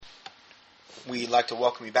We'd like to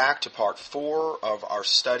welcome you back to part 4 of our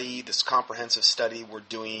study, this comprehensive study we're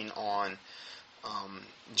doing on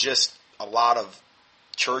just a lot of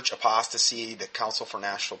church apostasy, the Council for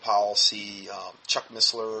National Policy, Chuck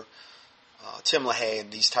Missler, Tim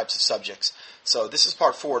LaHaye, these types of subjects. So this is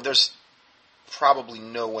part 4. There's probably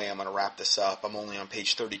no way I'm going to wrap this up. I'm only on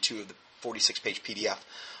page 32 of the 46-page PDF.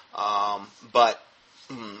 But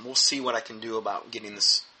we'll see what I can do about getting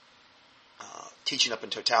this teaching up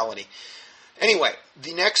in totality. Anyway,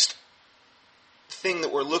 the next thing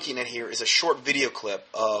that we're looking at here is a short video clip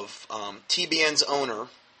of TBN's owner,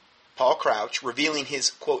 Paul Crouch, revealing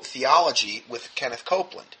his, quote, theology with Kenneth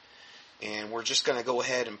Copeland. And we're just going to go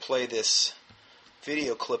ahead and play this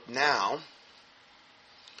video clip now.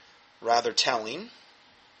 Rather telling.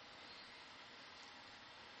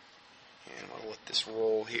 And we'll let this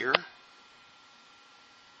roll here.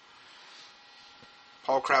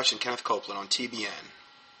 Paul Crouch and Kenneth Copeland on TBN.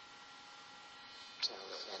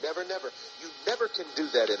 Never. You never can do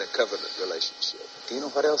that in a covenant relationship. Do you know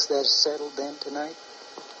what else that's settled then tonight?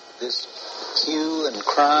 This hue and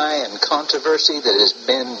cry and controversy that has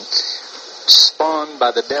been spawned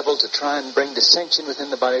by the devil to try and bring dissension within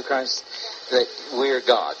the body of Christ, that we're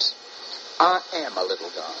gods. I am a little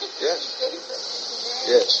God.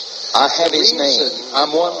 Yes. I have His name.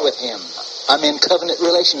 I'm one with Him. I'm in covenant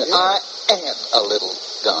relationship. I am a little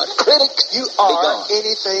God. Critics, you are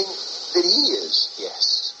anything that He is.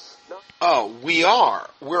 Yes. Oh, we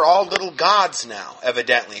are. We're all little gods now,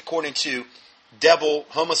 evidently, according to devil,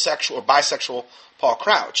 homosexual, or bisexual Paul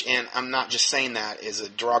Crouch. And I'm not just saying that as a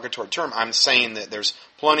derogatory term. I'm saying that there's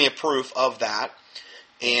plenty of proof of that.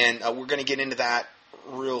 And we're going to get into that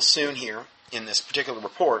real soon here in this particular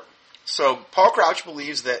report. So Paul Crouch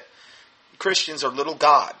believes that Christians are little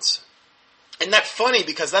gods. And that's funny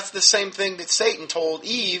because that's the same thing that Satan told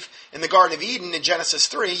Eve in the Garden of Eden in Genesis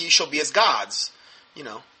 3, you shall be as gods,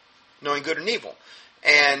 knowing good and evil.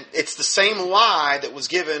 And it's the same lie that was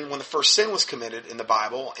given when the first sin was committed in the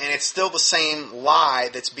Bible, and it's still the same lie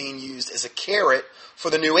that's being used as a carrot for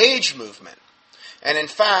the New Age movement. And in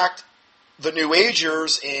fact, the New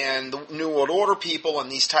Agers and the New World Order people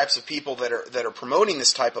and these types of people that are promoting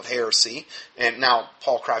this type of heresy, and now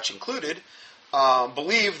Paul Crouch included,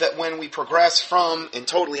 believe that when we progress from and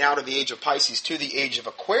totally out of the age of Pisces to the age of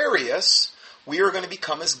Aquarius, we are going to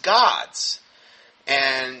become as gods.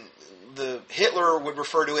 And Hitler would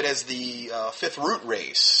refer to it as the fifth root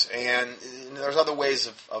race, and there's other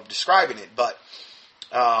ways of describing it, but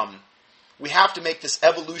we have to make this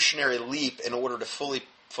evolutionary leap in order to fully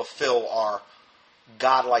fulfill our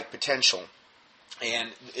godlike potential, and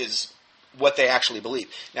is what they actually believe.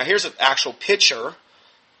 Now here's an actual picture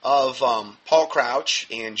of Paul Crouch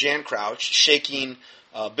and Jan Crouch shaking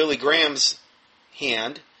Billy Graham's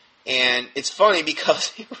hand, and it's funny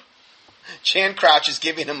because Jan Crouch is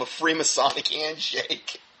giving him a Freemasonic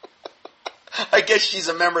handshake. I guess she's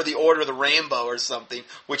a member of the Order of the Rainbow or something,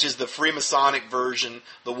 which is the Freemasonic version,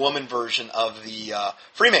 the woman version of the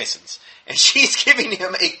Freemasons. And she's giving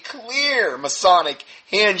him a clear Masonic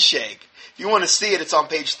handshake. If you want to see it, it's on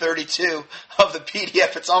page 32 of the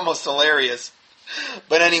PDF. It's almost hilarious.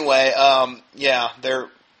 But anyway,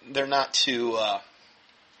 they're not too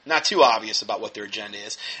obvious about what their agenda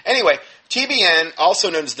is. Anyway, TBN, also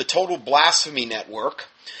known as the Total Blasphemy Network,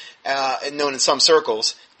 known in some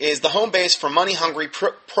circles, is the home base for money-hungry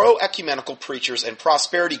pro-ecumenical preachers and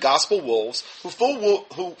prosperity gospel wolves who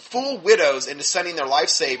fool widows into sending their life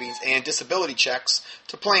savings and disability checks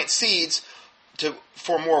to plant seeds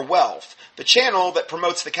for more wealth. The channel that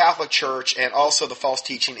promotes the Catholic Church and also the false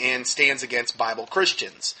teaching and stands against Bible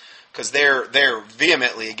Christians, because they're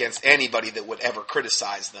vehemently against anybody that would ever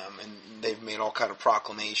criticize them, and they've made all kind of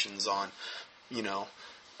proclamations on,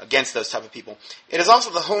 against those type of people. It is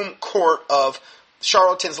also the home court of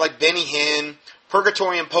charlatans like Benny Hinn,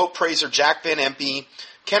 Purgatorian Pope praiser Jack Van Impe,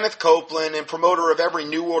 Kenneth Copeland, and promoter of every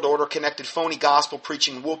New World Order connected phony gospel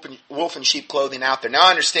preaching wolf in sheep clothing out there. Now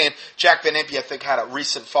I understand Jack Van Impe, I think, had a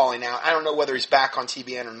recent falling out. I don't know whether he's back on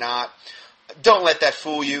TBN or not. Don't let that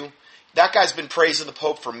fool you. That guy's been praising the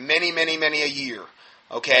Pope for many a year,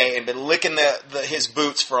 okay, and been licking his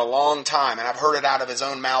boots for a long time, and I've heard it out of his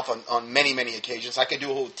own mouth on many occasions. I could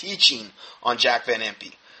do a whole teaching on Jack Van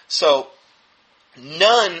Impe. So,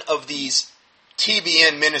 none of these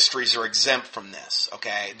TBN ministries are exempt from this,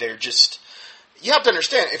 okay? They're just, you have to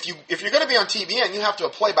understand, if you're going to be on TBN, you have to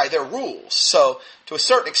play by their rules. So, to a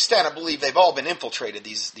certain extent, I believe they've all been infiltrated,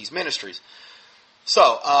 these ministries.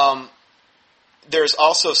 So, there's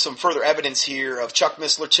also some further evidence here of Chuck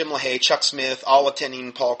Missler, Tim LaHaye, Chuck Smith, all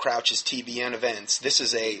attending Paul Crouch's TBN events. This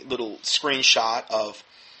is a little screenshot of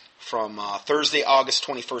from Thursday, August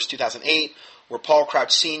 21st, 2008, where Paul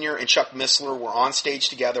Crouch Sr. and Chuck Missler were on stage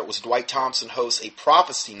together. It was Dwight Thompson hosts a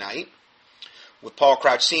prophecy night with Paul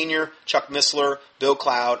Crouch Sr., Chuck Missler, Bill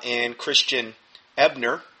Cloud, and Christian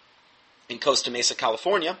Ebner in Costa Mesa,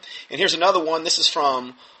 California. And here's another one. This is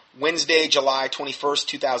from Wednesday, July 21st,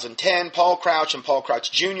 2010. Paul Crouch and Paul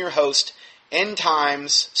Crouch Jr. host End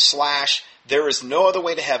Times / There Is No Other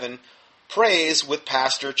Way to Heaven Praise with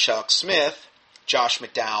Pastor Chuck Smith, Josh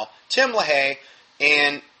McDowell, Tim LaHaye,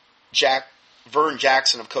 and Vern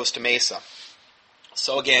Jackson of Costa Mesa.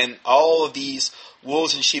 So again, all of these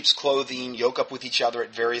wolves in sheep's clothing yoke up with each other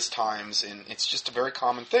at various times, and it's just a very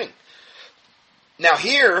common thing. Now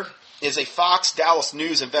here is a Fox Dallas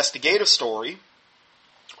News investigative story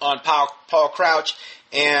on Paul Crouch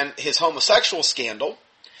and his homosexual scandal,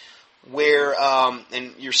 where,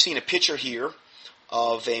 and you're seeing a picture here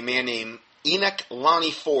of a man named Enoch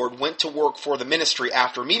Lonnie Ford went to work for the ministry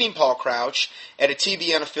after meeting Paul Crouch at a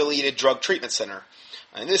TBN-affiliated drug treatment center.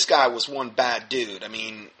 And this guy was one bad dude. I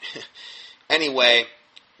mean, anyway,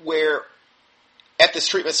 where at this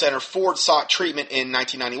treatment center, Ford sought treatment in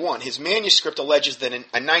 1991. His manuscript alleges that in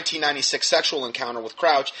a 1996 sexual encounter with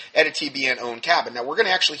Crouch at a TBN-owned cabin. Now, we're going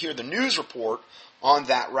to actually hear the news report on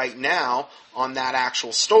that right now, on that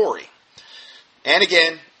actual story. And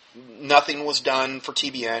again, nothing was done for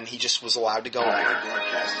TBN. He just was allowed to go on.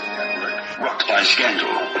 Broadcasting network rocked by scandal.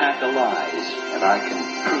 A pack of lies, and I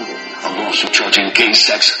can prove it. A lawsuit charging gay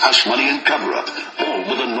sex, house money, and cover-up, all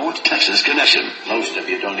with a North Texas connection. Most of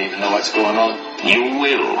you don't even know what's going on. You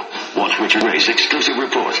will. Watch Richard Ray's exclusive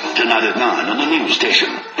report tonight at 9 on the news station,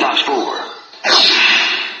 Fox 4.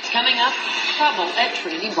 Coming up, trouble at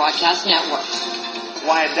Trinity Broadcast Network.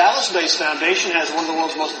 Why a Dallas-based foundation has one of the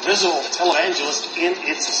world's most visible televangelists in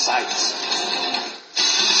its sights.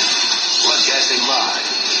 Broadcasting live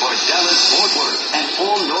for Dallas, Fort Worth, and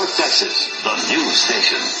all North Texas, the news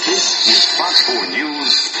station. This is Fox 4 News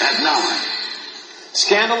at 9.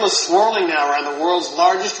 Scandal is swirling now around the world's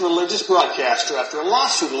largest religious broadcaster after a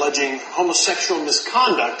lawsuit alleging homosexual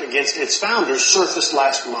misconduct against its founders surfaced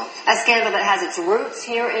last month. A scandal that has its roots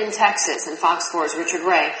here in Texas, and Fox 4's Richard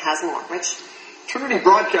Ray has more. Rich? Trinity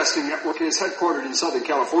Broadcasting Network is headquartered in Southern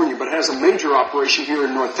California, but has a major operation here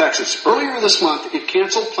in North Texas. Earlier this month, it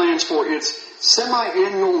canceled plans for its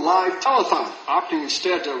semi-annual live telethon, opting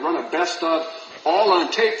instead to run a best-of,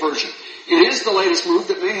 all-on-tape version. It is the latest move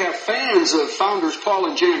that may have fans of founders Paul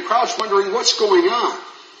and Jan Crouch wondering what's going on.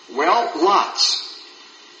 Well, lots.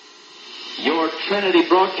 Your Trinity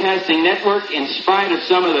Broadcasting Network, in spite of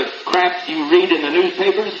some of the crap you read in the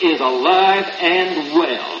newspapers, is alive and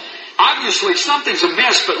well. Obviously, something's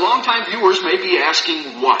amiss, but longtime viewers may be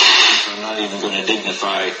asking what. I'm not even going to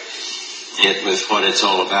dignify it with what it's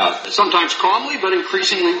all about. Sometimes calmly, but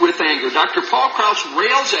increasingly with anger, Dr. Paul Crouch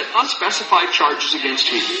rails at unspecified charges against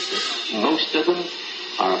him. Most of them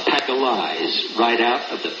are a pack of lies right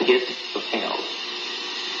out of the pit of hell.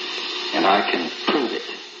 And I can prove it.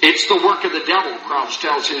 It's the work of the devil, Crouch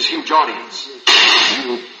tells his huge audience.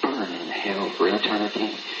 You burn in hell for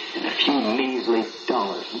eternity, and a few measly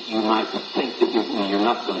dollars. You might think that you're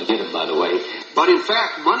not going to get it, by the way. But in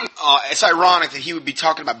fact, money... It's ironic that he would be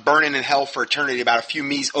talking about burning in hell for eternity about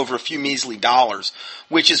over a few measly dollars,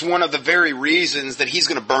 which is one of the very reasons that he's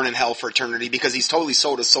going to burn in hell for eternity, because he's totally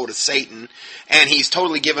sold his soul to Satan, and he's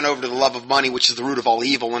totally given over to the love of money, which is the root of all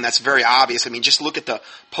evil, and that's very obvious. I mean, just look at the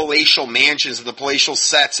palatial mansions and the palatial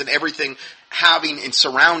sets and everything having and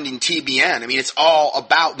surrounding TBN. I mean, it's all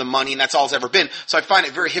about the money, and that's all it's ever been. So I find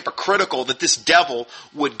it very hypocritical that this devil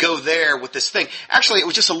would go there with this thing. Actually, it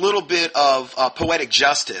was just a little bit of poetic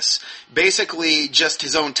justice. Basically, just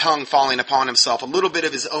his own tongue falling upon himself. A little bit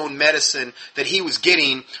of his own medicine that he was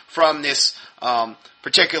getting from this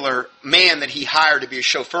particular man that he hired to be a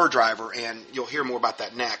chauffeur driver, and you'll hear more about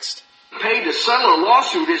that next. Paid to settle a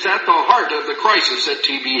lawsuit is at the heart of the crisis at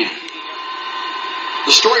TBN.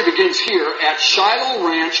 The story begins here at Shiloh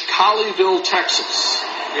Ranch, Colleyville, Texas.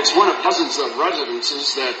 It's one of dozens of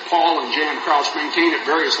residences that Paul and Jan Crouch maintain at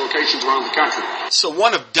various locations around the country. So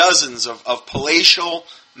one of dozens of palatial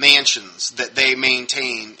mansions that they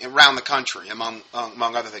maintain around the country, among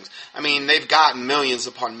other things. I mean, they've gotten millions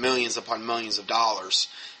upon millions upon millions of dollars.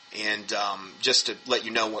 And just to let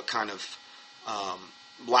you know what kind of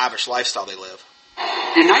lavish lifestyle they live.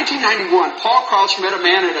 In 1991, Paul Crouch met a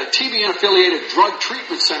man at a TBN-affiliated drug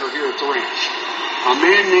treatment center here at the ranch. A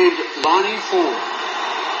man named Lonnie Ford.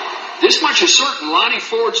 This much is certain, Lonnie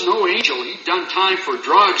Ford's no angel. He'd done time for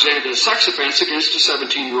drugs and a sex offense against a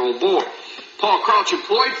 17-year-old boy. Paul Crouch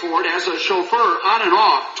employed Ford as a chauffeur on and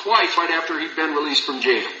off twice right after he'd been released from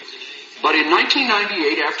jail. But in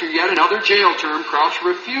 1998, after yet another jail term, Crouch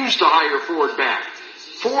refused to hire Ford back.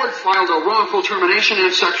 Ford filed a wrongful termination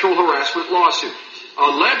and sexual harassment lawsuit,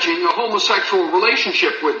 alleging a homosexual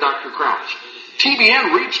relationship with Dr. Crouch.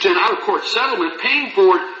 TBN reached an out-of-court settlement paying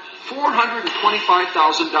Ford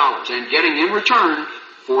 $425,000 and getting in return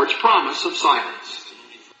Ford's promise of silence.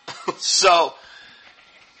 So,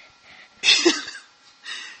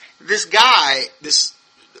 this guy, this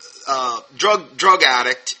drug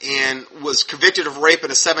addict, and was convicted of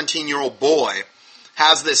raping a 17-year-old boy,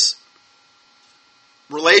 has this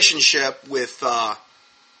relationship with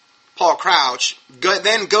Paul Crouch,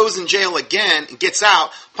 then goes in jail again and gets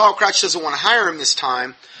out. Paul Crouch doesn't want to hire him this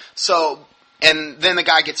time, and then the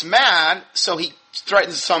guy gets mad, so he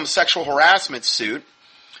threatens some sexual harassment suit,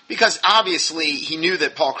 because obviously he knew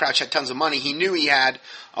that Paul Crouch had tons of money. He knew he had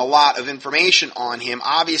a lot of information on him.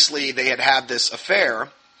 Obviously they had this affair,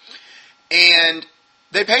 and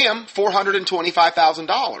they pay him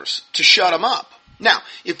 $425,000 to shut him up. Now,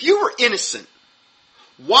 if you were innocent,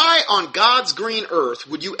 why on God's green earth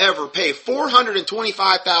would you ever pay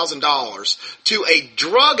 $425,000 to a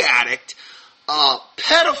drug addict,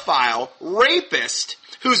 pedophile, rapist,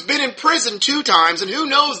 who's been in prison 2 times and who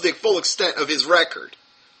knows the full extent of his record?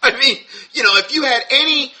 I mean, if you had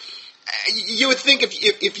any, you would think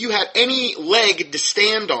if you had any leg to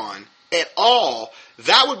stand on at all,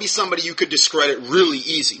 that would be somebody you could discredit really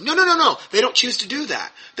easy. No. They don't choose to do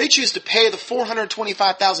that. They choose to pay the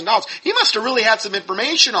 $425,000. He must have really had some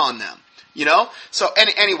information on them, So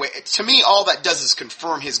anyway, to me, all that does is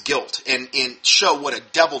confirm his guilt and show what a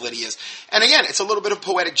devil that he is. And again, it's a little bit of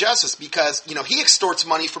poetic justice because, he extorts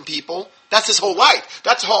money from people. That's his whole life.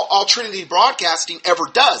 That's all Trinity Broadcasting ever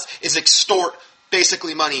does, is extort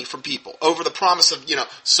basically money from people over the promise of,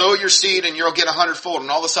 sow your seed and you'll get 100-fold and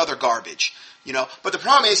all this other garbage. But the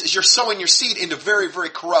problem is you're sowing your seed into very, very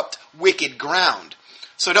corrupt, wicked ground.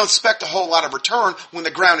 So don't expect a whole lot of return when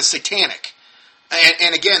the ground is satanic.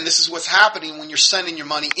 And again, this is what's happening when you're sending your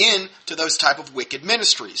money in to those type of wicked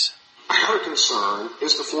ministries. Our concern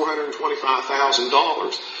is the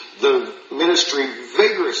 $425,000. The ministry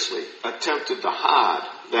vigorously attempted to hide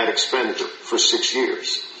that expenditure for 6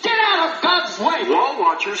 years. Get out of God's way! Wall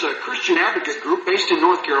Watchers, a Christian advocate group based in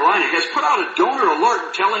North Carolina, has put out a donor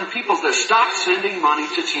alert telling people to stop sending money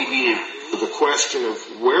to TBN. The question of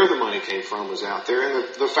where the money came from was out there, and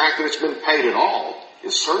the fact that it's been paid at all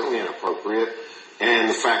is certainly inappropriate, and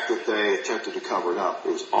the fact that they attempted to cover it up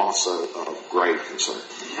is also of grave concern.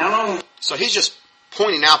 So he's just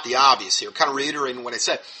pointing out the obvious here, kind of reiterating what I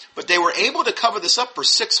said. But they were able to cover this up for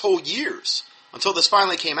 6 whole years until this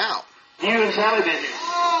finally came out.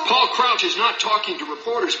 Paul Crouch is not talking to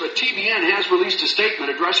reporters, but TBN has released a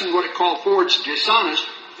statement addressing what it called Ford's dishonest,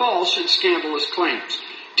 false, and scandalous claims.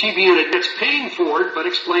 TBN admits paying Ford, but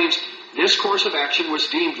explains this course of action was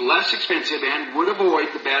deemed less expensive and would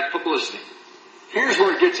avoid the bad publicity. Here's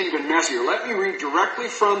where it gets even messier. Let me read directly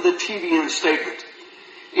from the TBN statement.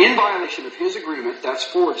 In violation of his agreement, that's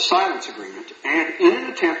Ford's silence agreement, and in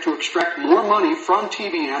an attempt to extract more money from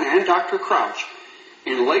TBN and Dr. Crouch,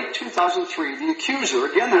 in late 2003, the accuser,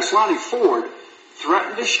 again that's Lonnie Ford,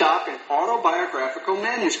 threatened to shop an autobiographical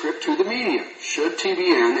manuscript to the media, should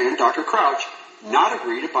TBN and Dr. Crouch not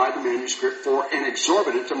agree to buy the manuscript for an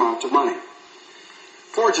exorbitant amount of money.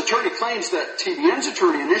 Ford's attorney claims that TBN's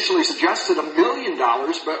attorney initially suggested $1 million,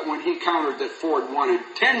 but when he countered that Ford wanted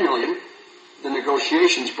 $10 million, the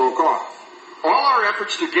negotiations broke off. All our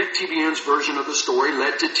efforts to get TBN's version of the story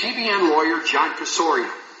led to TBN lawyer John Casoria,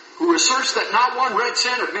 who asserts that not one red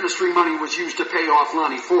cent of ministry money was used to pay off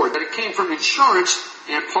Lonnie Ford, that it came from insurance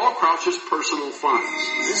and Paul Crouch's personal funds.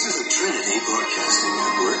 This is the Trinity Broadcasting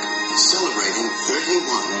Network celebrating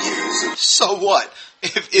 31 years of... So what?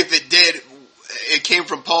 If it did, it came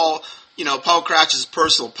from Paul Crouch's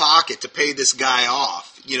personal pocket to pay this guy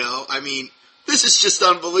off, I mean, this is just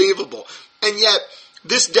unbelievable. And yet,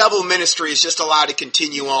 this devil ministry is just allowed to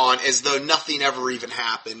continue on as though nothing ever even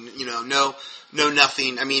happened, no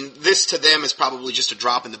nothing. I mean, this to them is probably just a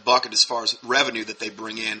drop in the bucket as far as revenue that they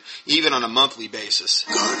bring in, even on a monthly basis.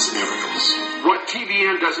 God's miracles. What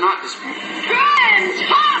TBN does not dispute,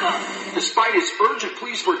 despite its urgent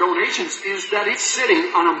pleas for donations, is that it's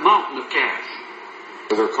sitting on a mountain of cash.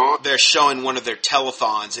 They're showing one of their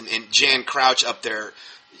telethons, and Jan Crouch up there,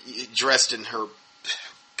 dressed in her,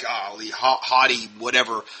 haughty,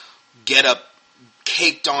 whatever, get-up,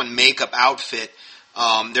 caked-on makeup outfit.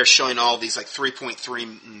 They're showing all these,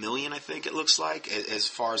 3.3 million, I think it looks like, as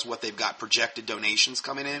far as what they've got projected donations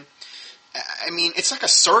coming in. I mean, it's like a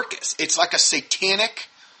circus. It's like a satanic,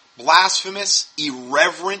 blasphemous,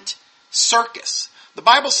 irreverent circus. The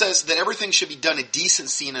Bible says that everything should be done in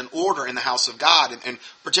decency and in order in the house of God, and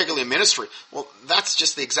particularly in ministry. Well, that's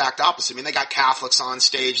just the exact opposite. I mean, they got Catholics on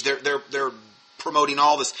stage. They're promoting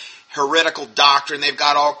all this heretical doctrine. They've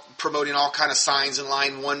got all promoting all kind of signs and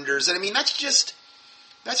lying wonders. And I mean, that's just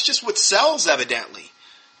what sells, evidently.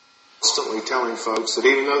 Constantly telling folks that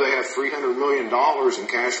even though they have $300 million in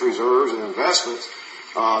cash reserves and investments,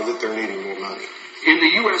 that they're needing more money. In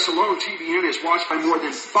the U.S. alone, TBN is watched by more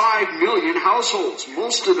than 5 million households.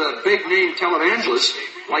 Most of the big-name televangelists,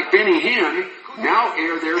 like Benny Hinn, now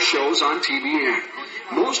air their shows on TBN.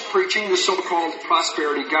 Most preaching the so-called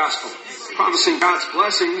prosperity gospel, promising God's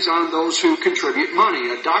blessings on those who contribute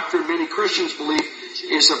money, a doctrine many Christians believe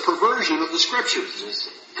is a perversion of the Scriptures.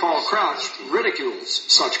 Paul Crouch ridicules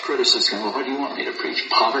such criticism. Well, what do you want me to preach?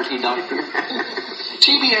 Poverty doctrine?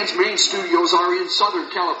 TBN's main studios are in Southern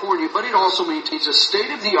California, but it also maintains a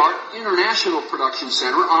state-of-the-art international production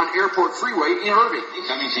center on Airport Freeway in Irving.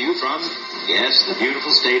 Coming to you from, yes, the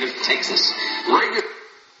beautiful state of Texas.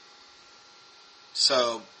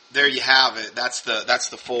 So there you have it. That's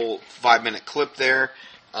the full 5-minute clip there.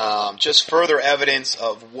 Just further evidence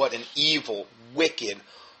of what an evil, wicked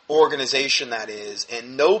organization that is,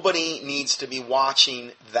 and nobody needs to be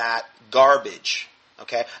watching that garbage.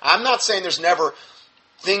 Okay, I'm not saying there's never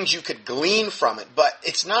things you could glean from it, but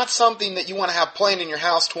it's not something that you want to have playing in your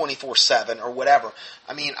house 24/7 or whatever.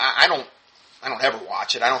 I mean, I don't ever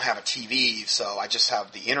watch it. I don't have a TV, so I just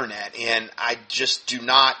have the internet, and I just do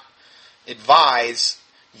not advise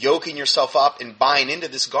yoking yourself up and buying into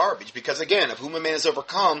this garbage. Because again, of whom a man is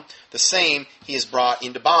overcome, the same he is brought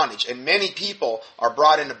into bondage. And many people are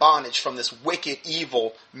brought into bondage from this wicked,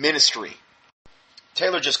 evil ministry.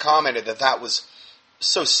 Taylor just commented that was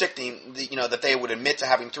so sickening, that they would admit to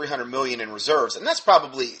having $300 million in reserves. And that's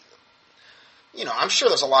probably, I'm sure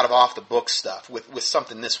there's a lot of off-the-book stuff with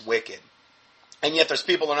something this wicked. And yet there's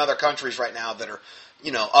people in other countries right now that are,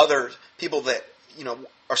 other people that,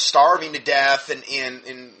 are starving to death and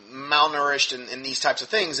malnourished and these types of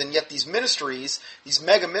things. And yet these ministries, these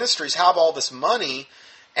mega ministries, have all this money,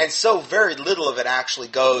 and so very little of it actually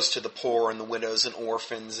goes to the poor and the widows and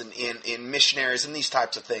orphans and in missionaries and these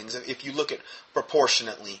types of things. If you look at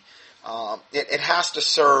proportionately, it has to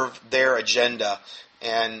serve their agenda.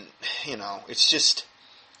 And, it's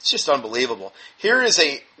just unbelievable. Here is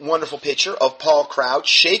a wonderful picture of Paul Crouch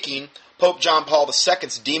shaking Pope John Paul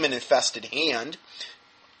II's demon-infested hand.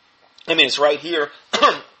 I mean, it's right here,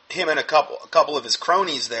 him and a couple of his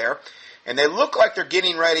cronies there, and they look like they're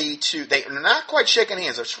getting ready to, they're not quite shaking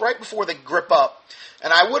hands, it's right before they grip up,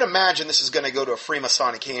 and I would imagine this is going to go to a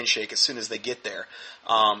Freemasonic handshake as soon as they get there.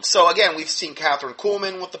 So again, we've seen Catherine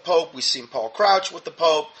Kuhlman with the Pope, we've seen Paul Crouch with the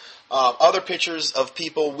Pope, other pictures of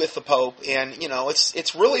people with the Pope, and,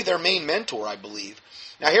 it's really their main mentor, I believe.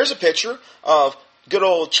 Now here's a picture of good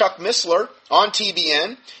old Chuck Missler on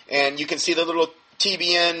TBN, and you can see the little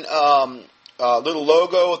TBN little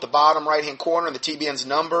logo at the bottom right-hand corner and the TBN's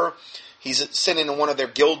number. He's sitting in one of their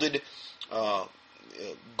gilded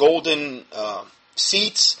golden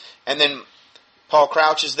seats, and then Paul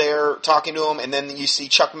Crouch is there talking to him, and then you see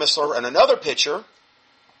Chuck Missler in another picture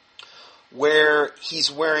where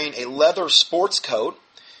he's wearing a leather sports coat,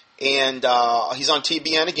 and he's on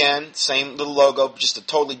TBN again, same little logo, just a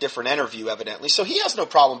totally different interview evidently, so he has no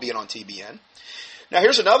problem being on TBN. Now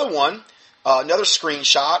here's another one. Another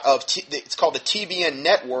screenshot of, it's called the TBN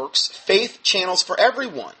Network's Faith Channels for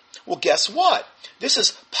Everyone. Well, guess what? This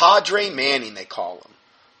is Padre Manning, they call him.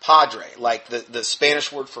 Padre, like the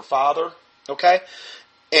Spanish word for father, okay?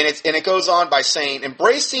 And it goes on by saying,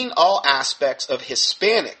 embracing all aspects of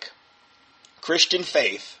Hispanic Christian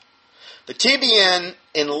faith, the TBN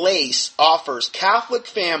in Lace offers Catholic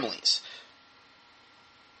families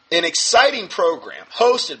an exciting program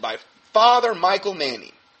hosted by Father Michael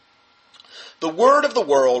Manning. The Word of the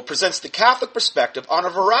World presents the Catholic perspective on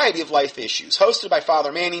a variety of life issues, hosted by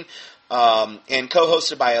Father Manning and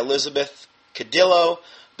co-hosted by Elizabeth Cadillo.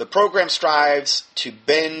 The program strives to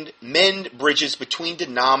mend bridges between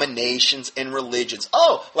denominations and religions.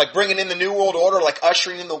 Oh, like bringing in the New World Order, like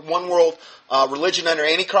ushering in the one world religion under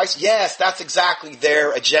Antichrist? Yes, that's exactly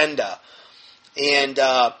their agenda. And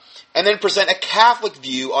then present a Catholic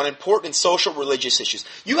view on important social religious issues.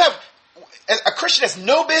 A Christian has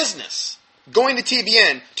no business going to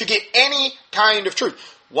TBN to get any kind of truth.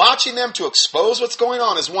 Watching them to expose what's going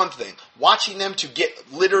on is one thing. Watching them to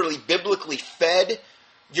get literally biblically fed,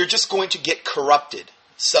 you're just going to get corrupted.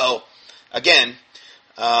 So, again,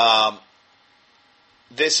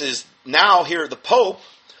 this is now here the Pope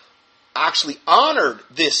actually honored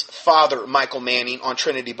this Father Michael Manning on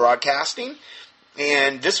Trinity Broadcasting,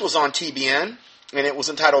 and this was on TBN. and it was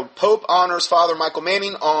entitled "Pope Honors Father Michael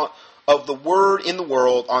Manning of the Word in the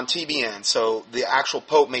World" on TBN. So the actual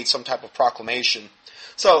Pope made some type of proclamation.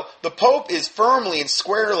 So the Pope is firmly and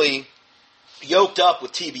squarely yoked up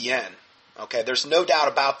with TBN. Okay, there's no doubt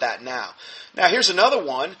about that now. Now here's another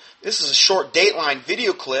one. This is a short Dateline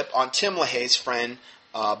video clip on Tim LaHaye's friend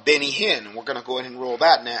Benny Hinn, and we're going to go ahead and roll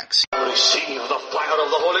that next. Receive the fire of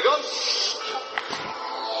the Holy Ghost.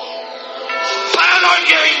 Plan on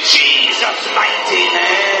you in Jesus' mighty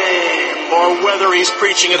name. Or whether he's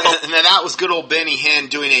preaching at the... And then that was good old Benny Hinn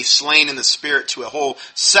doing a slain in the spirit to a whole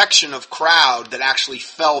section of crowd that actually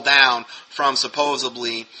fell down from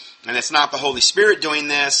supposedly, and it's not the Holy Spirit doing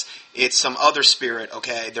this, it's some other spirit,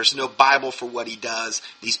 okay? There's no Bible for what he does.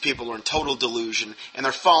 These people are in total delusion, and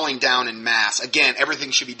they're falling down in mass. Again,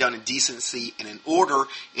 everything should be done in decency and in order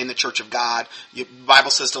in the Church of God. The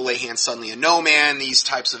Bible says to lay hands suddenly on no man. These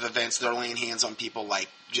types of events, they're laying hands on people like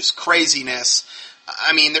just craziness.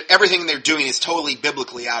 I mean, everything they're doing is totally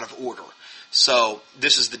biblically out of order. So,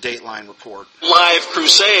 this is the Dateline report. Live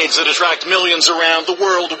crusades that attract millions around the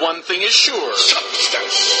world, one thing is sure.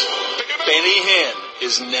 Substance. Benny Hinn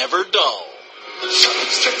is never dull.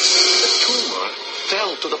 Substance. The tumor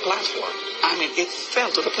fell to the platform. I mean, it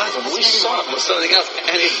fell to the platform. We saw it was something else,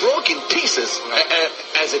 and it broke in pieces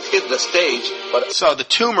as it hit the stage. But so the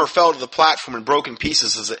tumor fell to the platform and broke in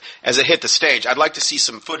pieces as it hit the stage. I'd like to see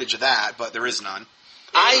some footage of that, but there is none.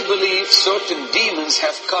 I believe certain demons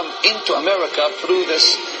have come into America through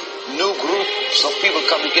this new groups of people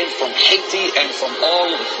coming in from Haiti and from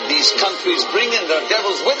all these countries, bringing their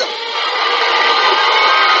devils with them.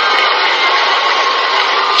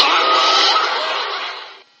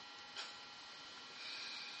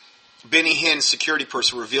 Benny Hinn, security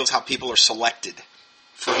person, reveals how people are selected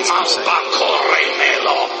for his crusade.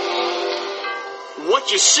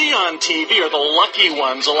 What you see on TV are the lucky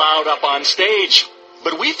ones allowed up on stage.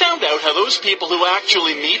 But we found out how those people who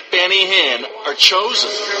actually meet Benny Hinn are chosen.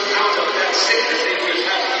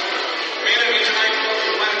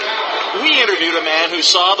 We interviewed a man who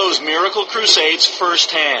saw those miracle crusades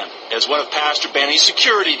firsthand as one of Pastor Benny's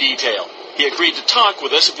security detail. He agreed to talk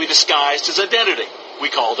with us if we disguised his identity. We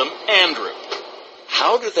called him Andrew.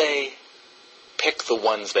 How do they pick the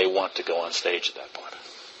ones they want to go on stage at that point?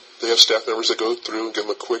 They have staff members that go through and give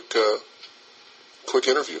them a quick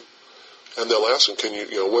interview. And they'll ask them,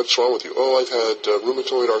 what's wrong with you? Oh, I've had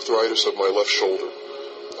rheumatoid arthritis of my left shoulder.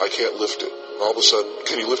 I can't lift it. All of a sudden,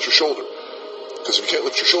 can you lift your shoulder? Because if you can't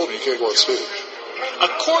lift your shoulder, you can't go on stage.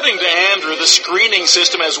 According to Andrew, the screening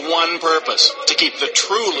system has one purpose: to keep the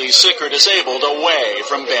truly sick or disabled away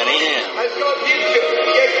from Benny Hinn.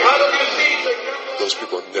 Those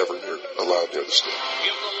people are never allowed near the stage.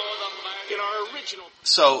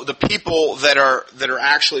 So the people that are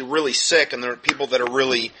actually really sick, and there are people that are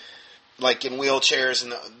really like in wheelchairs,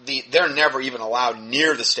 and they're never even allowed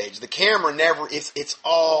near the stage. The camera never. It's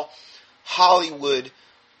all Hollywood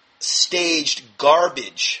staged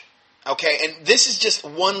garbage. Okay, and this is just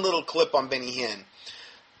one little clip on Benny Hinn.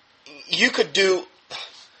 You could do,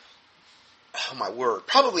 oh my word,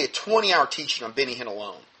 probably a 20-hour teaching on Benny Hinn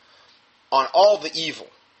alone, on all the evil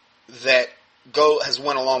that has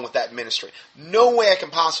went along with that ministry. No way I can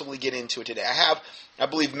possibly get into it today. I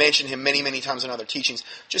believe, mentioned him many, many times in other teachings.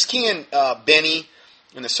 Just key in Benny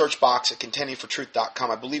in the search box at contendingfortruth.com.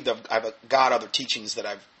 I believe that I've got other teachings that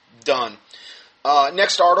I've done.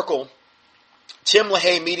 Next article, Tim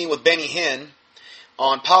LaHaye meeting with Benny Hinn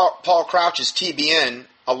on Paul Crouch's TBN,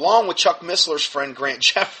 along with Chuck Missler's friend Grant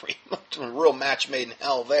Jeffrey. A real match made in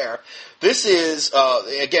hell there. This is,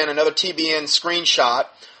 again, another TBN screenshot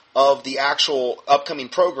of the actual upcoming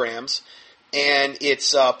programs, and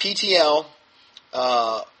it's PTL,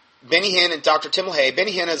 Benny Hinn and Dr. Tim LaHaye.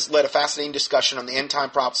 Benny Hinn has led a fascinating discussion on the end-time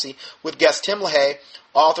prophecy with guest Tim LaHaye,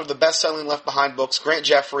 author of the best-selling Left Behind books, Grant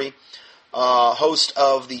Jeffrey, host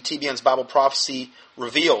of the TBN's Bible Prophecy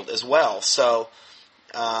Revealed as well. So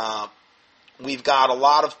we've got a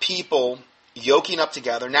lot of people yoking up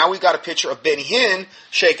together. Now we've got a picture of Benny Hinn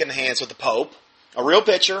shaking hands with the Pope. A real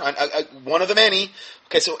picture, one of the many.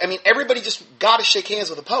 Okay, so, I mean, everybody just got to shake hands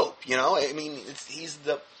with the Pope, you know? I mean, he's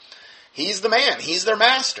the man. He's their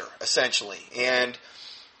master, essentially. And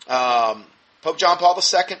Pope John Paul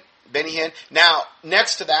II, Benny Hinn. Now,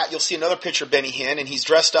 next to that, you'll see another picture of Benny Hinn, and he's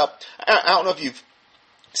dressed up. I don't know if you've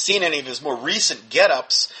seen any of his more recent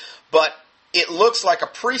get-ups, but it looks like a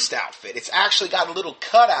priest outfit. It's actually got a little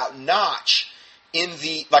cutout notch in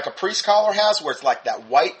the, like a priest collar has, where it's like that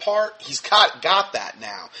white part. He's got that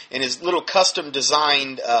now in his little custom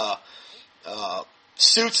designed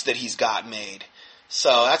suits that he's got made.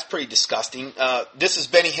 So that's pretty disgusting. This is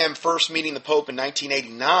Benny Hinn first meeting the Pope in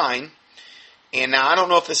 1989. And now I don't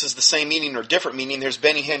know if this is the same meeting or different meeting. There's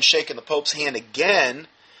Benny Hinn shaking the Pope's hand again.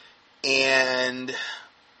 And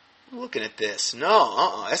looking at this,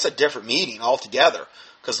 no, that's a different meeting altogether.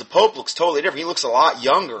 Because the Pope looks totally different. He looks a lot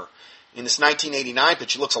younger in this 1989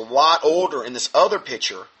 picture. He looks a lot older in this other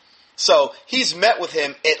picture. So he's met with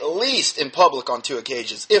him at least in public on 2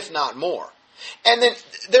 occasions, if not more. And then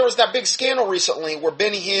there was that big scandal recently where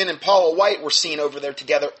Benny Hinn and Paula White were seen over there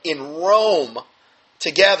together in Rome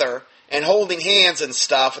together and holding hands and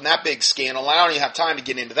stuff, and that big scandal. I don't even have time to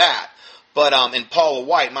get into that. But in Paula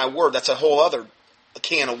White, my word, that's a whole other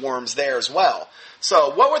can of worms there as well.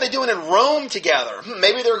 So what were they doing in Rome together?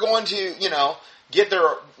 Maybe they're going to, get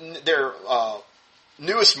their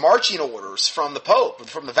newest marching orders from the Pope,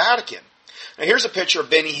 from the Vatican. Now here's a picture of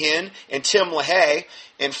Benny Hinn and Tim LaHaye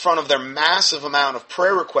in front of their massive amount of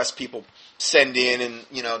prayer requests people send in, and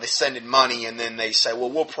they send in money, and then they say, well,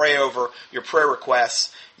 we'll pray over your prayer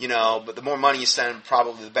requests, but the more money you send,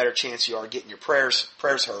 probably the better chance you are getting your prayers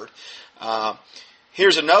heard.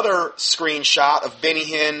 Here's another screenshot of Benny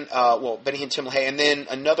Hinn, Tim LaHaye, and then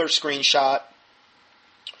another screenshot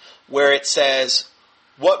where it says,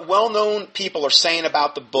 what well-known people are saying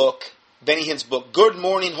about the book, Benny Hinn's book, Good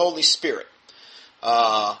Morning, Holy Spirit.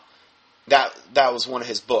 That was one of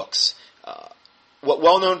his books. What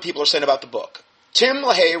well-known people are saying about the book. Tim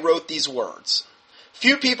LaHaye wrote these words.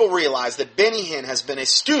 Few people realize that Benny Hinn has been a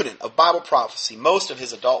student of Bible prophecy most of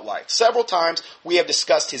his adult life. Several times we have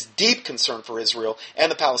discussed his deep concern for Israel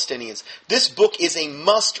and the Palestinians. This book is a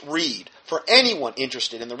must-read for anyone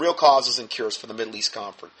interested in the real causes and cures for the Middle East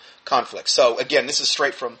conflict. So again, this is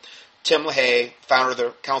straight from Tim LaHaye, founder of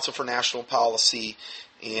the Council for National Policy,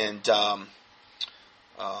 and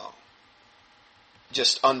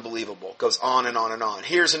just unbelievable. Goes on and on and on.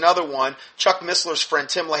 Here's another one. Chuck Missler's friend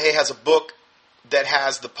Tim LaHaye has a book that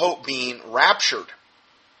has the Pope being raptured.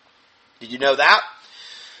 Did you know that?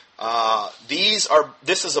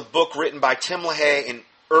 This is a book written by Tim LaHaye and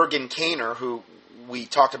Ergen Kainer, who we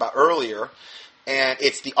talked about earlier, and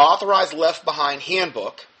it's the Authorized Left Behind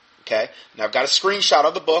Handbook. Okay, now I've got a screenshot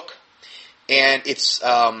of the book, and it's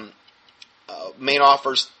main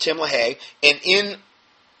author's Tim LaHaye, and in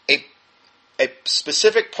a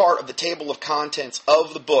specific part of the table of contents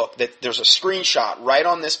of the book, that there's a screenshot right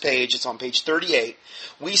on this page, it's on page 38,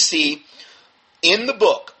 we see in the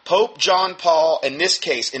book, Pope John Paul, in this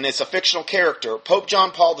case, and it's a fictional character, Pope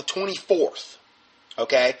John Paul the 24th,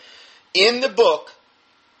 okay, in the book,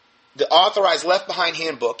 the Authorized Left Behind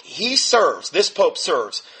Handbook, this Pope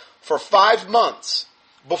serves for 5 months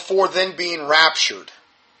before then being raptured.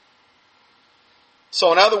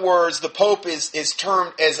 So in other words, the Pope is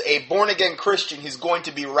termed as a born-again Christian who's going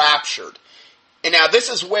to be raptured. And now this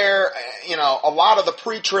is where, a lot of the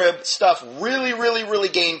pre-trib stuff really, really, really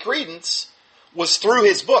gained credence was through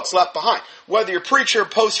his books, Left Behind. Whether you're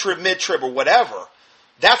pre-trib, post-trib, mid-trib, or whatever,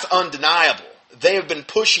 that's undeniable. They have been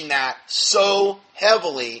pushing that so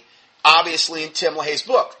heavily, obviously, in Tim LaHaye's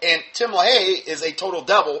book. And Tim LaHaye is a total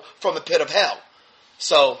devil from the pit of hell.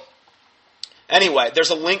 So anyway, there's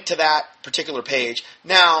a link to that particular page.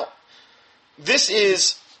 Now,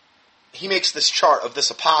 he makes this chart of this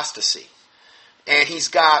apostasy. And he's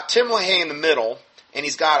got Tim LaHaye in the middle, and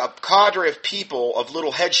he's got a cadre of people, of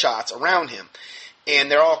little headshots around him. And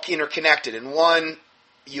they're all interconnected. In one,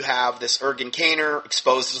 you have this Ergen Kainer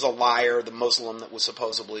exposed as a liar, the Muslim that was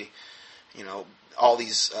supposedly, all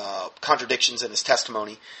these contradictions in his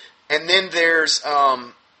testimony. And then there's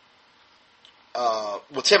Tim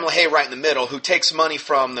LaHaye right in the middle, who takes money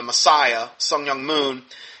from the Messiah, Sun Myung Moon,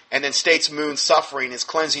 and then states Moon's suffering is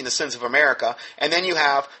cleansing the sins of America. And then you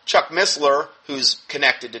have Chuck Missler, who's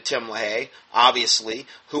connected to Tim LaHaye, obviously,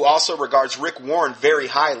 who also regards Rick Warren very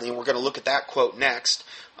highly, and we're going to look at that quote next.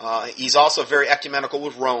 He's also very ecumenical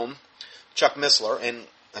with Rome, Chuck Missler, and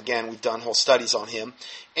again, we've done whole studies on him.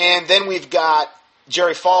 And then we've got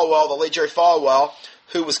Jerry Falwell, the late Jerry Falwell,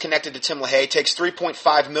 who was connected to Tim LaHaye, takes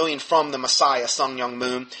 $3.5 million from the Messiah, Sun Myung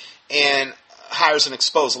Moon, and hires an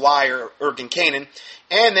exposed liar, Ergen Kainer.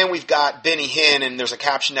 And then we've got Benny Hinn, and there's a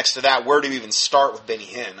caption next to that, where do you even start with Benny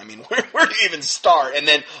Hinn? I mean, where do you even start? And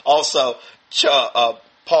then also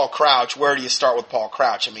Paul Crouch, where do you start with Paul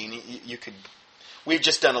Crouch? I mean, we've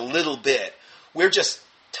just done a little bit. We're just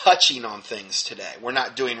touching on things today. We're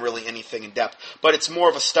not doing really anything in depth, but it's more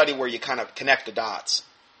of a study where you kind of connect the dots.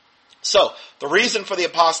 So, the reason for the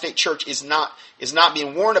apostate church is not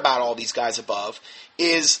being warned about all these guys above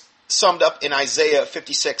is summed up in Isaiah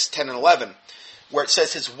 56, 10 and 11, where it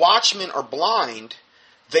says, his watchmen are blind,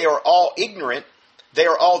 they are all ignorant, they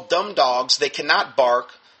are all dumb dogs, they cannot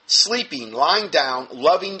bark, sleeping, lying down,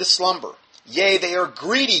 loving to slumber. Yea, they are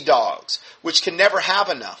greedy dogs, which can never have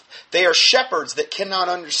enough. They are shepherds that cannot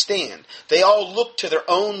understand. They all look to their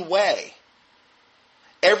own way,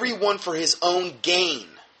 every one for his own gain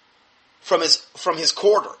from his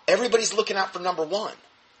quarter. Everybody's looking out for number one.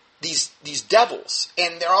 These devils,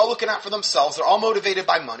 and they're all looking out for themselves. They're all motivated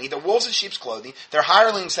by money. They're wolves in sheep's clothing. They're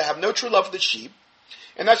hirelings that have no true love for the sheep.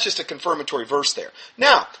 And that's just a confirmatory verse there.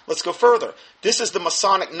 Now, let's go further. This is the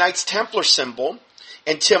Masonic Knights Templar symbol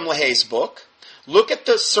in Tim LaHaye's book. Look at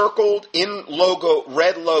the circled in logo,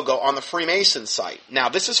 red logo on the Freemason site. Now,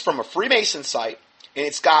 this is from a Freemason site, and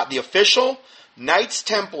it's got the official Knights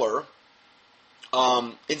Templar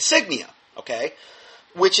insignia, okay,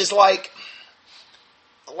 which is like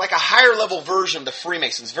a higher level version of the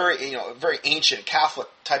Freemasons, very ancient Catholic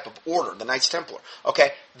type of order, the Knights Templar.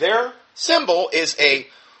 Okay, their symbol is a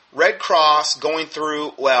red cross going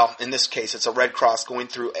through, well, in this case, it's a red cross going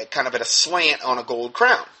through kind of at a slant on a gold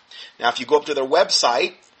crown. Now, if you go up to their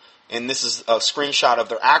website, and this is a screenshot of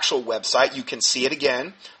their actual website, you can see it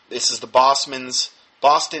again. This is the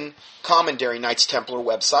Boston Commentary Knights Templar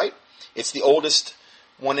website. It's the oldest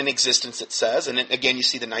one in existence, it says. And then, again, you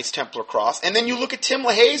see the Knights Templar cross. And then you look at Tim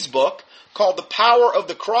LaHaye's book called The Power of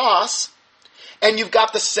the Cross, and you've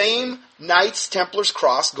got the same Knights Templar's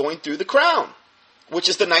cross going through the crown, which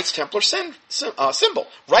is the Knights Templar symbol,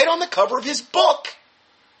 right on the cover of his book.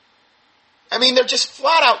 I mean, they're just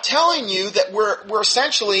flat out telling you that we're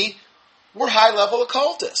essentially, we're high-level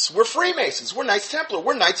occultists. We're Freemasons. We're Knights Templar.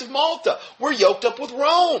 We're Knights of Malta. We're yoked up with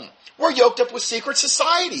Rome. We're yoked up with secret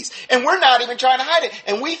societies. And we're not even trying to hide it.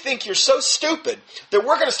 And we think you're so stupid that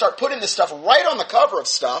we're going to start putting this stuff right on the cover of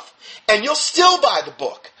stuff, and you'll still buy the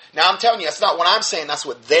book. Now, I'm telling you, that's not what I'm saying. That's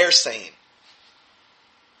what they're saying.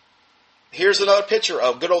 Here's another picture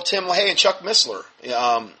of good old Tim LaHaye and Chuck Missler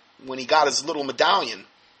when he got his little medallion.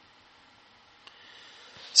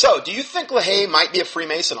 So, do you think LaHaye might be a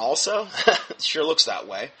Freemason also? It sure looks that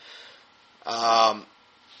way.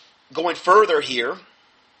 Going further here,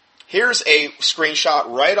 here's a screenshot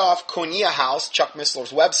right off Konya House, Chuck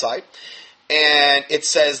Missler's website, and it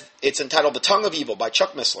says, it's entitled The Tongue of Evil by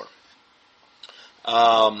Chuck Missler.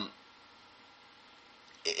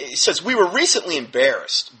 It says, we were recently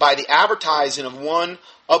embarrassed by the advertising of one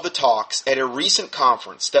of the talks at a recent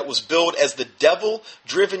conference that was billed as the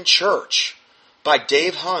Devil-Driven Church by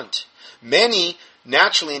Dave Hunt. Many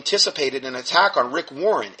naturally anticipated an attack on Rick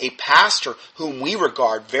Warren, a pastor whom we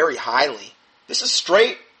regard very highly. This is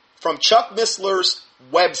straight from Chuck Missler's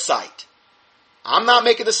website. I'm not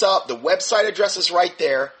making this up. The website address is right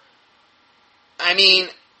there. I mean,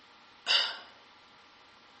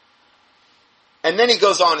 and then he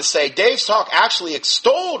goes on to say, Dave's talk actually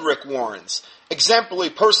extolled Rick Warren's exemplary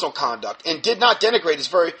personal conduct and did not denigrate his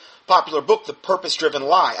very popular book, The Purpose-Driven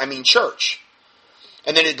Lie, Church.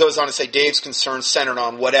 And then it goes on to say Dave's concerns centered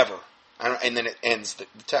on whatever. And then it ends the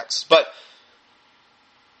text. But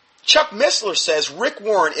Chuck Missler says Rick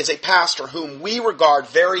Warren is a pastor whom we regard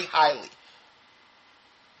very highly.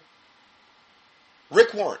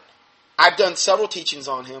 Rick Warren. I've done several teachings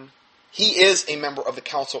on him. He is a member of the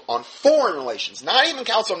Council on Foreign Relations, not even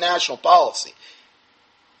Council of National Policy.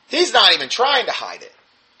 He's not even trying to hide it.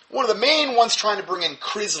 One of the main ones trying to bring in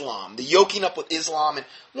Chrislam, the yoking up with Islam, and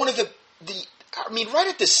one of right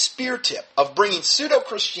at the spear tip of bringing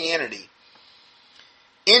pseudo-Christianity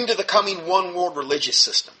into the coming one world religious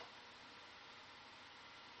system.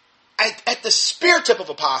 At the spear tip of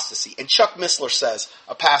apostasy. And Chuck Missler says,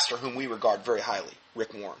 a pastor whom we regard very highly,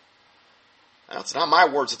 Rick Warren. Now, it's not my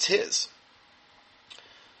words, it's his.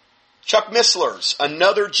 Chuck Missler's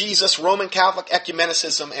Another Jesus, Roman Catholic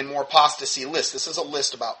Ecumenicism, and More Apostasy list. This is a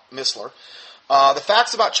list about Missler. The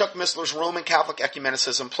facts about Chuck Missler's Roman Catholic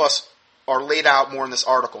Ecumenicism plus are laid out more in this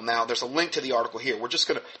article. Now, there's a link to the article here. We're just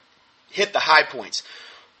going to hit the high points.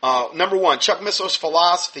 Number one, Chuck Missler's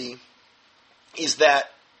philosophy is that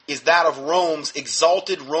of Rome's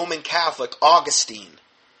exalted Roman Catholic Augustine.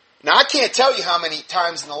 Now, I can't tell you how many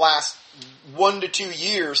times in the last 1 to 2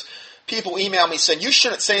 years people email me saying, you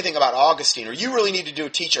shouldn't say anything about Augustine, or you really need to do a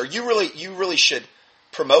teaching, or you really should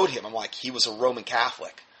promote him. I'm like, he was a Roman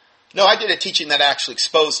Catholic. No, I did a teaching that actually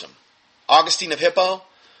exposed him. Augustine of Hippo?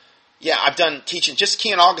 Yeah, I've done teaching. Just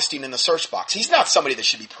key in Augustine in the search box. He's not somebody that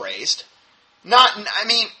should be praised.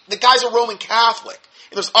 The guy's a Roman Catholic.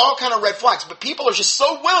 And there's all kind of red flags. But people are just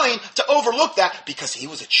so willing to overlook that because he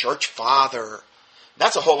was a church father.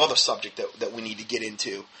 That's a whole other subject that we need to get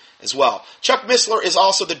into as well. Chuck Missler is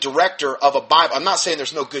also the director of a Bible. I'm not saying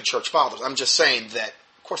there's no good church fathers. I'm just saying that,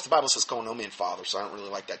 of course, the Bible says go no man father, so I don't really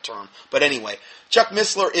like that term. But anyway, Chuck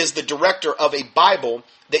Missler is the director of a Bible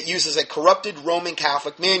that uses a corrupted Roman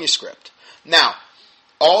Catholic manuscript. Now,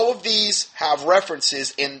 All of these have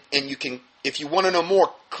references, and you can, if you want to know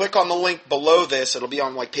more, click on the link below this. It'll be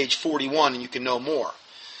on like page 41, and you can know more.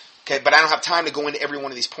 Okay, but I don't have time to go into every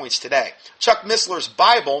one of these points today. Chuck Missler's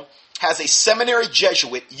Bible has a seminary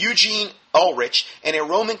Jesuit, Eugene Ulrich, and a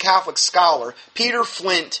Roman Catholic scholar, Peter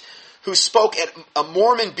Flint, who spoke at a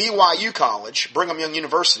Mormon BYU college, Brigham Young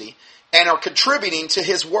University, and are contributing to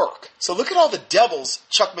his work. So look at all the devils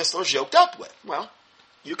Chuck Missler's yoked up with. Well,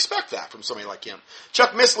 you expect that from somebody like him.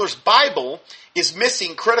 Chuck Missler's Bible is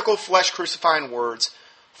missing critical flesh crucifying words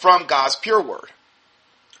from God's pure word.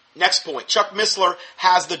 Next point, Chuck Missler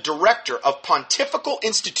has the director of Pontifical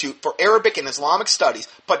Institute for Arabic and Islamic Studies,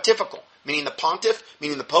 pontifical, meaning the pontiff,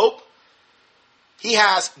 meaning the Pope. He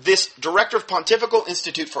has this director of Pontifical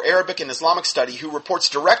Institute for Arabic and Islamic Study who reports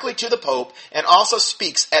directly to the Pope and also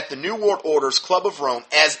speaks at the New World Order's Club of Rome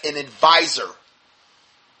as an advisor.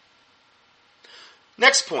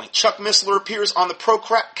 Next point, Chuck Missler appears on the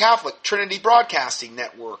pro-Catholic Trinity Broadcasting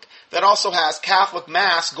Network that also has Catholic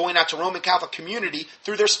Mass going out to Roman Catholic community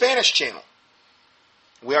through their Spanish channel.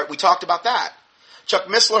 We talked about that. Chuck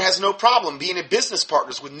Missler has no problem being in business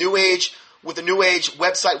partners with the New Age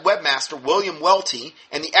website webmaster William Welty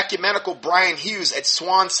and the ecumenical Brian Hughes at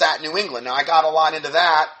Swansat, New England. Now, I got a lot into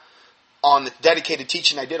that on the dedicated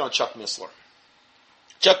teaching I did on Chuck Missler.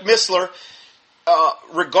 Chuck Missler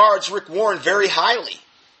regards Rick Warren very highly.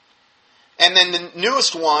 And then the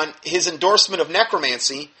newest one, his endorsement of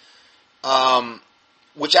necromancy,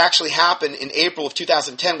 which actually happened in April of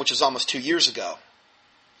 2010, which was almost 2 years ago.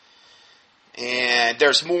 And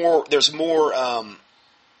there's a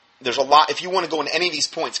lot. If you want to go into any of these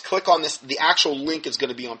points, click on this. The actual link is going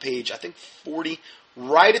to be on page, I think, 40,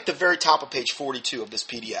 right at the very top of page 42 of this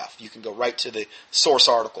PDF. You can go right to the source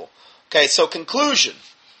article. Okay, so conclusion.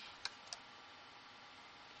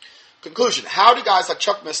 How do guys like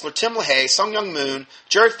Chuck Missler, Tim LaHaye, Sung Young Moon,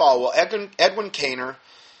 Jerry Falwell, Ergin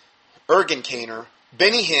Caner,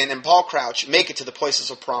 Benny Hinn, and Paul Crouch make it to the places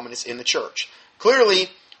of prominence in the church? Clearly,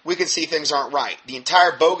 we can see things aren't right. The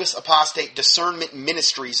entire bogus apostate discernment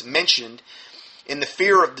ministries mentioned in the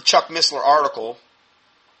Fear of the Chuck Missler article,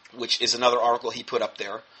 which is another article he put up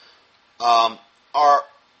there,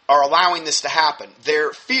 are allowing this to happen.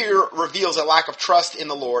 Their fear reveals a lack of trust in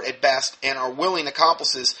the Lord at best and are willing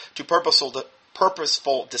accomplices to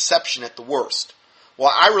purposeful deception at the worst.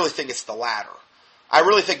 Well, I really think it's the latter. I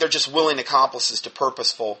really think they're just willing accomplices to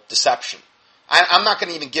purposeful deception. I'm not going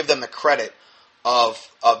to even give them the credit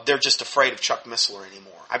of they're just afraid of Chuck Missler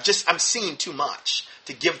anymore. I'm seeing too much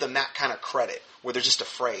to give them that kind of credit where they're just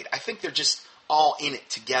afraid. I think they're just all in it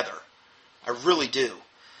together. I really do.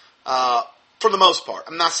 For the most part.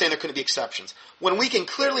 I'm not saying there couldn't be exceptions. When we can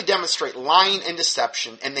clearly demonstrate lying and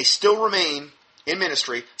deception and they still remain in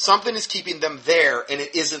ministry, something is keeping them there and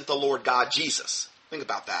it isn't the Lord God Jesus. Think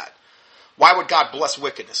about that. Why would God bless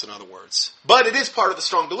wickedness, in other words? But it is part of the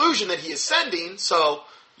strong delusion that he is sending, so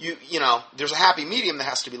you know, there's a happy medium that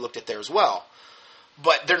has to be looked at there as well.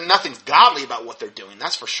 But nothing's godly about what they're doing,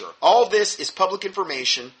 that's for sure. All this is public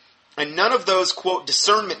information. And none of those, quote,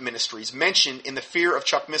 discernment ministries mentioned in the Fear of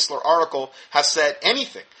Chuck Missler article have said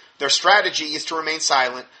anything. Their strategy is to remain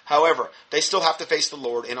silent. However, they still have to face the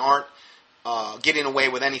Lord and aren't getting away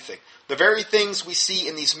with anything. The very things we see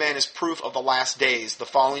in these men is proof of the last days, the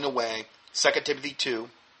falling away, 2 Timothy 2,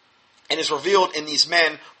 and is revealed in these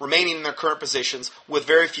men remaining in their current positions with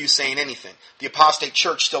very few saying anything. The apostate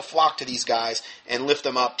church still flock to these guys and lift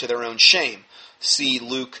them up to their own shame. See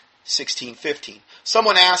Luke 16:15.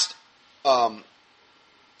 Someone asked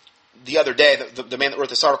the other day, the man that wrote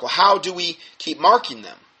this article, how do we keep marking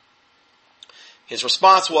them? His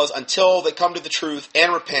response was, until they come to the truth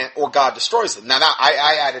and repent, or God destroys them. Now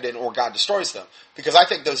I added in, or God destroys them, because I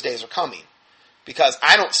think those days are coming. Because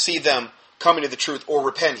I don't see them coming to the truth or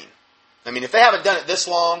repenting. I mean, if they haven't done it this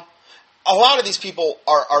long, a lot of these people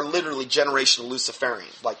are literally generational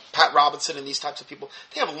Luciferians, like Pat Robinson and these types of people.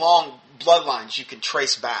 They have long bloodlines you can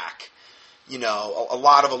trace back. You know, a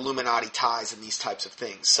lot of Illuminati ties and these types of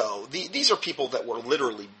things. So these are people that were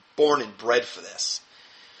literally born and bred for this.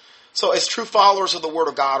 So as true followers of the Word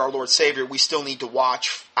of God, our Lord Savior, we still need to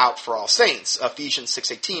watch out for all saints. Ephesians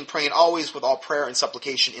 6:18, praying always with all prayer and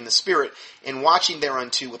supplication in the Spirit, and watching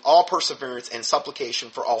thereunto with all perseverance and supplication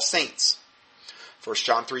for all saints. 1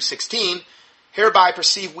 John 3:16, hereby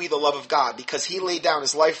perceive we the love of God, because he laid down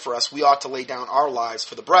his life for us, we ought to lay down our lives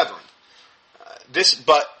for the brethren.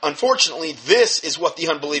 But unfortunately, this is what the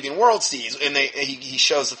unbelieving world sees. And he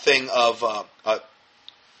shows a thing of a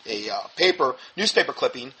newspaper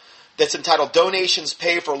clipping that's entitled "Donations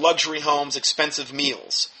Pay for Luxury Homes, Expensive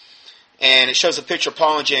Meals," and it shows a picture of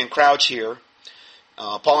Paul and Jan Crouch here.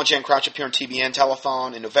 Paul and Jan Crouch appear on TBN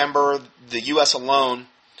Telethon in November. In the U.S. alone,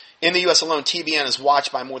 TBN is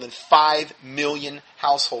watched by more than 5 million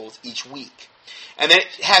households each week. And then it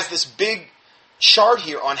has this big chart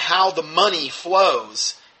here on how the money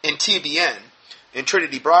flows in TBN, in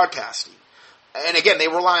Trinity Broadcasting. And again, they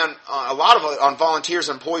rely on a lot of on volunteers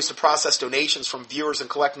and employees to process donations from viewers and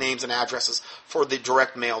collect names and addresses for the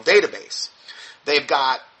direct mail database. They've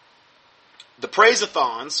got the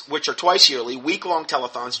Praise-a-thons, which are twice yearly, week-long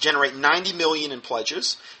telethons, generate $90 million in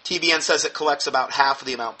pledges. TBN says it collects about half of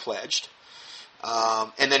the amount pledged.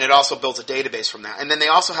 And then it also builds a database from that. And then they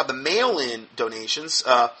also have the mail-in donations.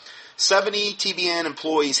 70 TBN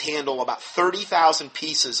employees handle about 30,000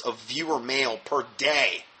 pieces of viewer mail per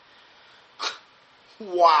day.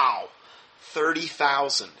 Wow.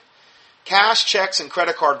 30,000. Cash, checks, and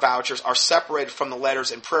credit card vouchers are separated from the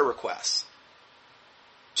letters and prayer requests.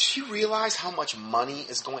 Do you realize how much money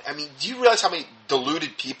is going... I mean, do you realize how many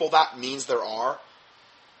deluded people that means there are?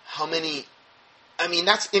 How many... I mean,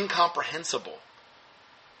 that's incomprehensible.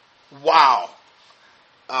 Wow.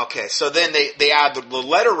 Okay, so then they add the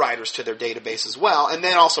letter writers to their database as well, and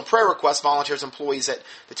then also prayer requests. Volunteers, employees at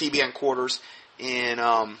the TBN quarters in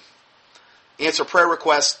answer prayer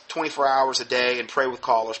requests 24 hours a day and pray with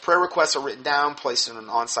callers. Prayer requests are written down, placed in an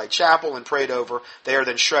on-site chapel, and prayed over. They are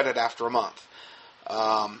then shredded after a month.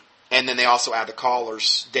 And then they also add the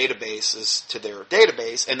callers' databases to their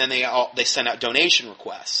database, and then they send out donation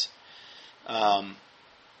requests.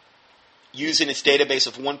 Using its database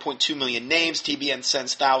of 1.2 million names, TBN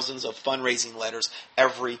sends thousands of fundraising letters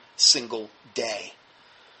every single day.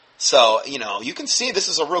 So, you can see this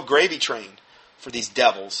is a real gravy train for these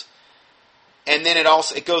devils. And then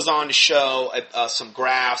it goes on to show some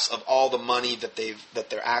graphs of all the money that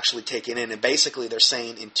they're actually taking in. And basically they're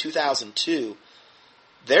saying in 2002,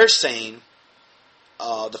 they're saying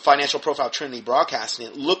the financial profile Trinity Broadcasting,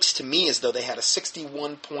 it looks to me as though they had a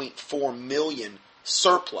 $61.4 million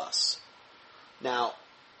surplus. Now,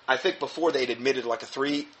 I think before they'd admitted like a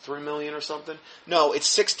 $3 million or something. No,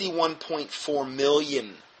 it's $61.4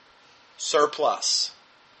 million surplus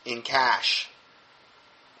in cash.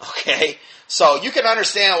 Okay? So you can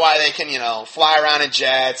understand why they can, fly around in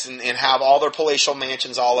jets and have all their palatial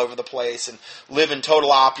mansions all over the place and live in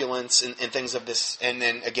total opulence and things of this. And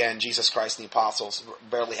then, again, Jesus Christ and the apostles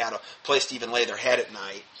barely had a place to even lay their head at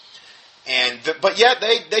night. But yet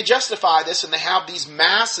they justify this, and they have these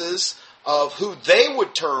masses of who they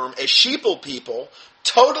would term as sheeple people,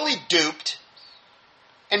 totally duped,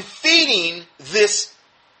 and feeding this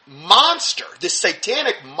monster, this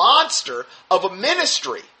satanic monster of a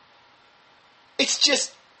ministry. It's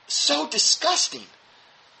just so disgusting.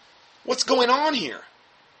 What's going on here?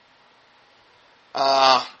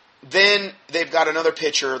 Then they've got another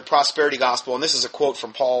picture, the prosperity gospel, and this is a quote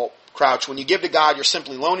from Paul Crouch. When you give to God, you're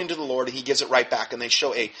simply loaning to the Lord, and He gives it right back. And they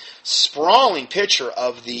show a sprawling picture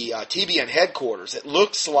of the TBN headquarters. It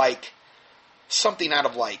looks like something out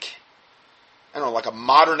of like a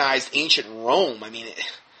modernized ancient Rome. I mean,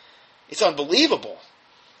 it's unbelievable.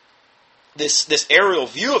 This aerial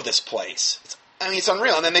view of this place. It's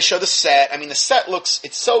unreal. And then they show the set. I mean, the set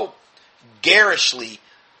it's so garishly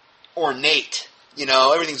ornate.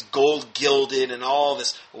 Everything's gold gilded and all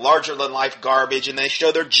this larger than life garbage. And they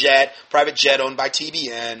show their private jet owned by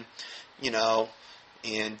TBN,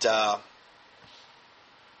 and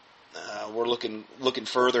we're looking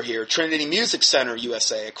further here. Trinity Music Center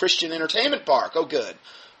USA, a Christian entertainment park. Oh, good.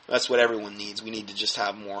 That's what everyone needs. We need to just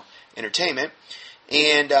have more entertainment.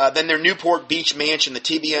 And then their Newport Beach mansion, the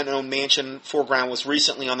TBN-owned mansion foreground, was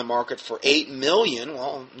recently on the market for $8 million.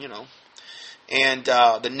 Well, And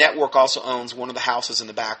the network also owns one of the houses in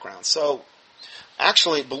the background. So,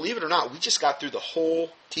 actually, believe it or not, we just got through the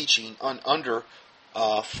whole teaching on under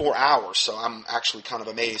 4 hours. So I'm actually kind of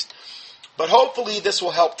amazed. But hopefully this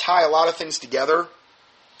will help tie a lot of things together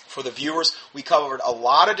for the viewers. We covered a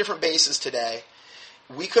lot of different bases today.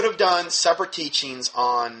 We could have done separate teachings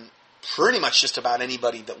on pretty much just about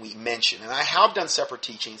anybody that we mentioned. And I have done separate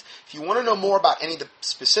teachings. If you want to know more about any of the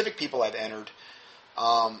specific people I've entered,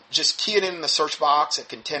 just key it in the search box at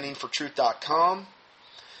contendingfortruth.com.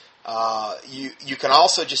 You can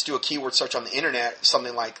also just do a keyword search on the internet,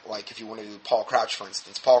 something like if you want to do Paul Crouch, for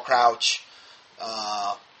instance. Paul Crouch,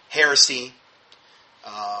 heresy,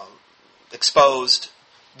 exposed,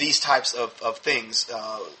 these types of things.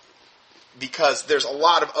 Because there's a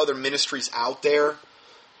lot of other ministries out there.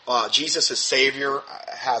 Jesus is Savior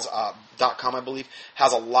has .com, I believe,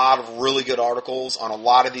 has a lot of really good articles on a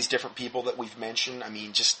lot of these different people that we've mentioned. I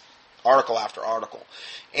mean, just article after article.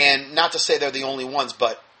 And not to say they're the only ones,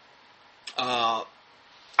 but I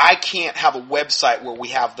I can't have a website where we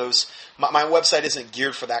have those. My website isn't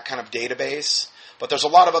geared for that kind of database, but there's a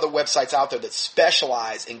lot of other websites out there that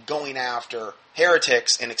specialize in going after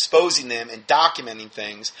heretics and exposing them and documenting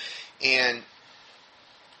things. And,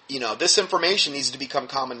 this information needs to become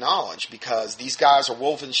common knowledge because these guys are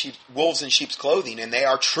wolves in sheep's clothing, and they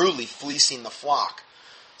are truly fleecing the flock.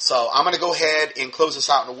 So I'm going to go ahead and close this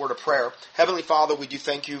out in a word of prayer. Heavenly Father, we do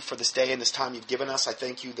thank you for this day and this time you've given us. I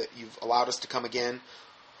thank you that you've allowed us to come again,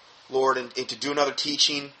 Lord, and to do another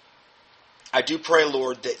teaching. I do pray,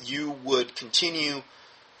 Lord, that you would continue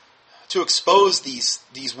to expose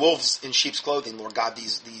these wolves in sheep's clothing, Lord God,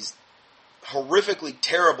 these horrifically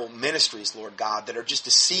terrible ministries, Lord God, that are just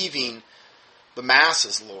deceiving the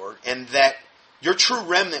masses, Lord, and that your true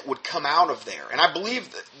remnant would come out of there. And I believe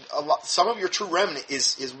that some of your true remnant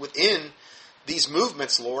is within these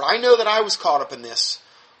movements, Lord. I know that I was caught up in this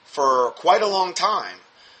for quite a long time.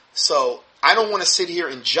 So I don't want to sit here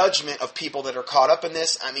in judgment of people that are caught up in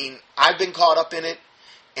this. I mean, I've been caught up in it,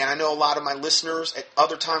 and I know a lot of my listeners at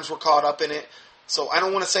other times were caught up in it. So I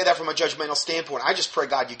don't want to say that from a judgmental standpoint. I just pray,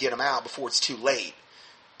 God, you get them out before it's too late.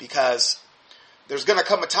 Because there's going to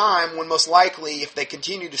come a time when most likely, if they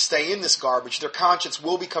continue to stay in this garbage, their conscience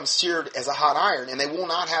will become seared as a hot iron, and they will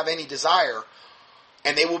not have any desire,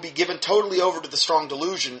 and they will be given totally over to the strong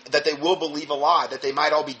delusion that they will believe a lie, that they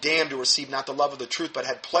might all be damned who receive not the love of the truth, but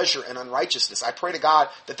had pleasure in unrighteousness. I pray to God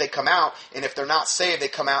that they come out, and if they're not saved, they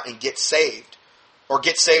come out and get saved, or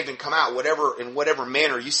get saved and come out, in whatever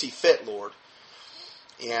manner you see fit, Lord.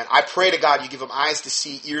 And I pray to God you give them eyes to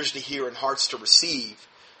see, ears to hear, and hearts to receive.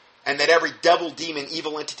 And that every devil, demon,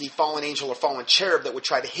 evil entity, fallen angel, or fallen cherub that would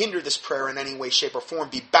try to hinder this prayer in any way, shape, or form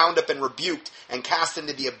be bound up and rebuked and cast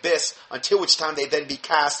into the abyss, until which time they then be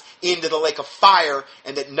cast into the lake of fire,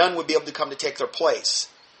 and that none would be able to come to take their place.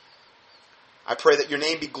 I pray that your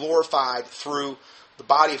name be glorified through the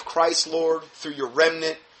body of Christ, Lord, through your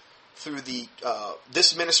remnant, through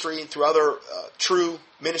this ministry, and through other true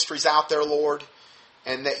ministries out there, Lord,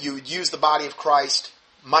 and that you would use the body of Christ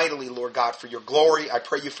mightily, Lord God, for your glory. I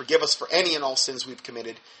pray you forgive us for any and all sins we've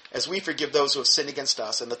committed, as we forgive those who have sinned against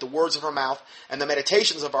us, and that the words of our mouth and the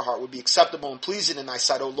meditations of our heart would be acceptable and pleasing in thy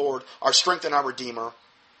sight, O Lord, our strength and our Redeemer,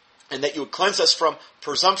 and that you would cleanse us from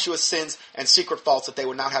presumptuous sins and secret faults, that they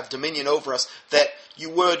would not have dominion over us, that you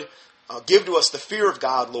would give to us the fear of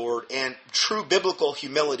God, Lord, and true biblical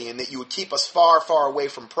humility, and that you would keep us far, far away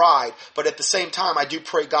from pride. But at the same time, I do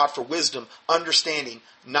pray, God, for wisdom, understanding,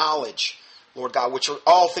 knowledge, Lord God, which are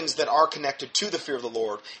all things that are connected to the fear of the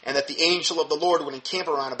Lord, and that the angel of the Lord would encamp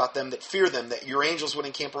around about them that fear them, that your angels would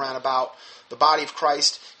encamp around about the body of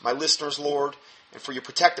Christ, my listeners, Lord, and for your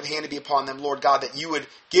protective hand to be upon them, Lord God, that you would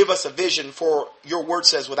give us a vision, for your word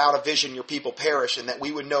says, without a vision your people perish, and that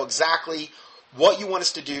we would know exactly what you want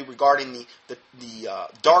us to do regarding the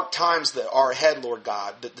dark times that are ahead, Lord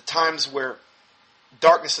God, the times where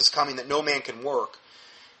darkness is coming that no man can work,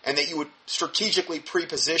 and that you would strategically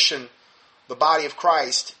preposition the body of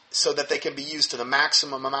Christ so that they can be used to the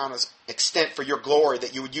maximum amount of extent for your glory,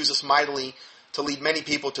 that you would use us mightily to lead many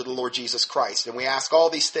people to the Lord Jesus Christ. And we ask all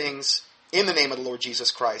these things in the name of the Lord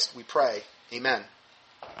Jesus Christ. We pray. Amen.